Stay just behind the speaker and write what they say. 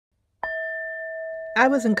I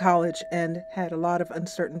was in college and had a lot of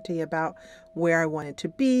uncertainty about where I wanted to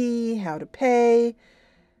be, how to pay,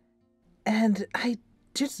 and I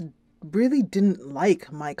just really didn't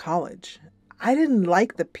like my college. I didn't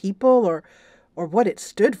like the people or what it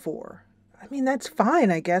stood for. I mean, that's fine,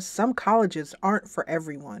 I guess. Some colleges aren't for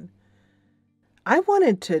everyone. I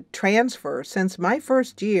wanted to transfer since my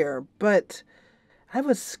first year, but I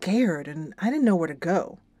was scared and I didn't know where to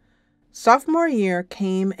go. Sophomore year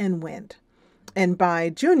came and went. And by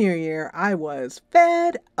junior year, I was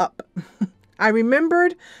fed up. I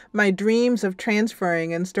remembered my dreams of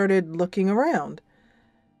transferring and started looking around.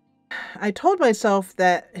 I told myself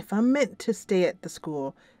that if I'm meant to stay at the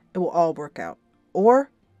school, it will all work out. Or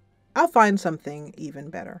I'll find something even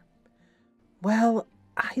better. Well,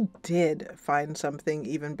 I did find something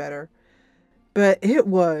even better, but it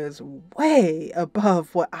was way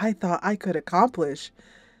above what I thought I could accomplish.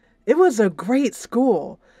 It was a great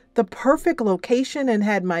school, the perfect location, and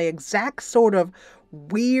had my exact sort of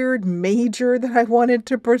weird major that I wanted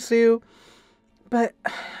to pursue. But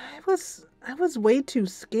I was way too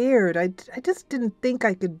scared. I just didn't think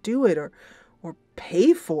I could do it or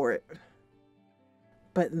pay for it.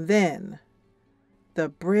 But then the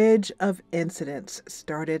bridge of incidents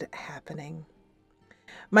started happening.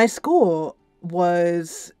 My school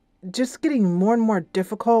was just getting more and more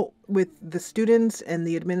difficult with the students and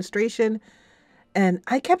the administration. And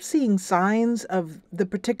I kept seeing signs of the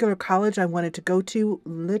particular college I wanted to go to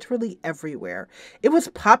literally everywhere. It was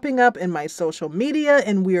popping up in my social media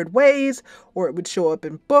in weird ways, or it would show up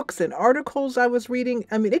in books and articles I was reading.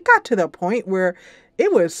 I mean, it got to the point where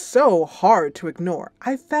it was so hard to ignore.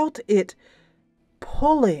 I felt it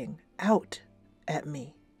pulling out at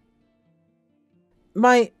me.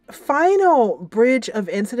 My final bridge of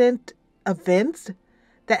incident events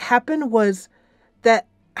that happened was that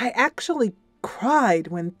I actually cried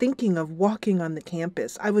when thinking of walking on the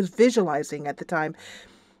campus. I was visualizing at the time,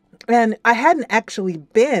 and I hadn't actually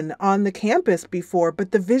been on the campus before,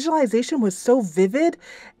 but the visualization was so vivid.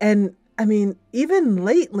 And I mean, even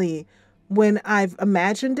lately, when I've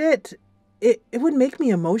imagined it, it would make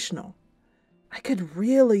me emotional. I could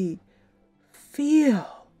really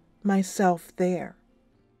feel myself there.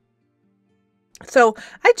 So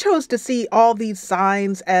I chose to see all these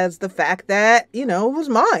signs as the fact that, it was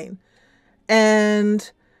mine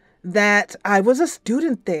and that I was a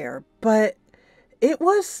student there. But it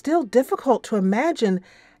was still difficult to imagine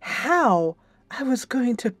how I was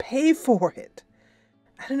going to pay for it.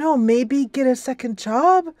 I don't know, maybe get a second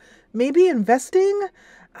job, maybe investing.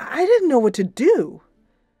 I didn't know what to do.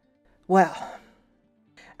 Well,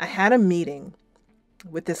 I had a meeting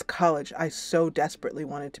with this college I so desperately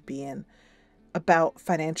wanted to be in about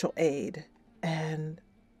financial aid. And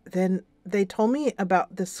then they told me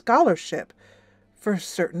about the scholarship for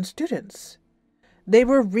certain students. They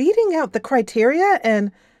were reading out the criteria,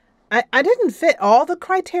 and I didn't fit all the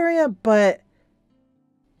criteria, but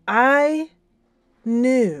I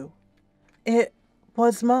knew it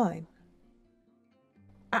was mine.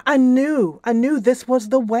 I knew this was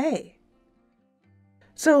the way.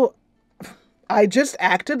 So I just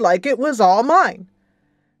acted like it was all mine.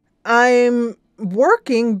 I'm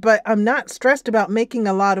working, but I'm not stressed about making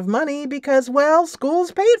a lot of money because, well,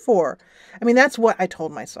 school's paid for. I mean, that's what I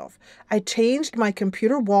told myself. I changed my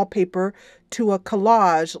computer wallpaper to a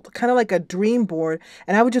collage, kind of like a dream board,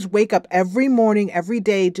 and I would just wake up every morning, every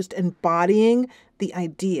day, just embodying the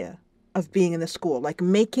idea of being in the school, like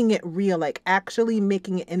making it real, like actually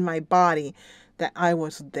making it in my body that I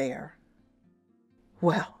was there.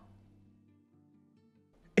 Well,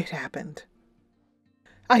 it happened.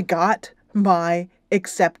 I got my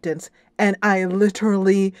acceptance, and I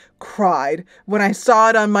literally cried when I saw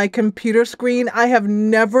it on my computer screen. I have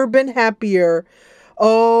never been happier.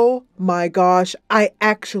 Oh my gosh, I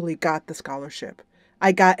actually got the scholarship.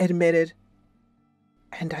 I got admitted,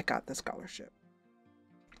 and I got the scholarship.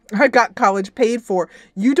 I got college paid for.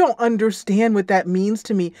 You don't understand what that means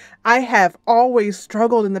to me. I have always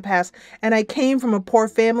struggled in the past, and I came from a poor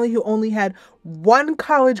family who only had one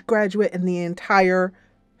college graduate in the entire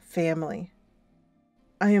family.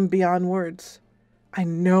 I am beyond words. I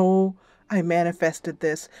know I manifested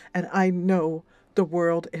this, and I know the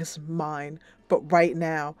world is mine. But right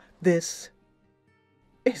now, this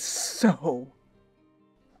is so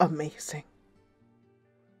amazing.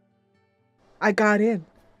 I got in,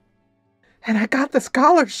 and I got the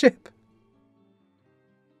scholarship.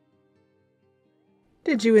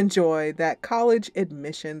 Did you enjoy that college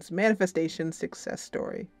admissions manifestation success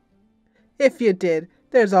story? If you did,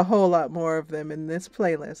 there's a whole lot more of them in this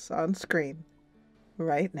playlist on screen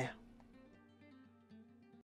right now.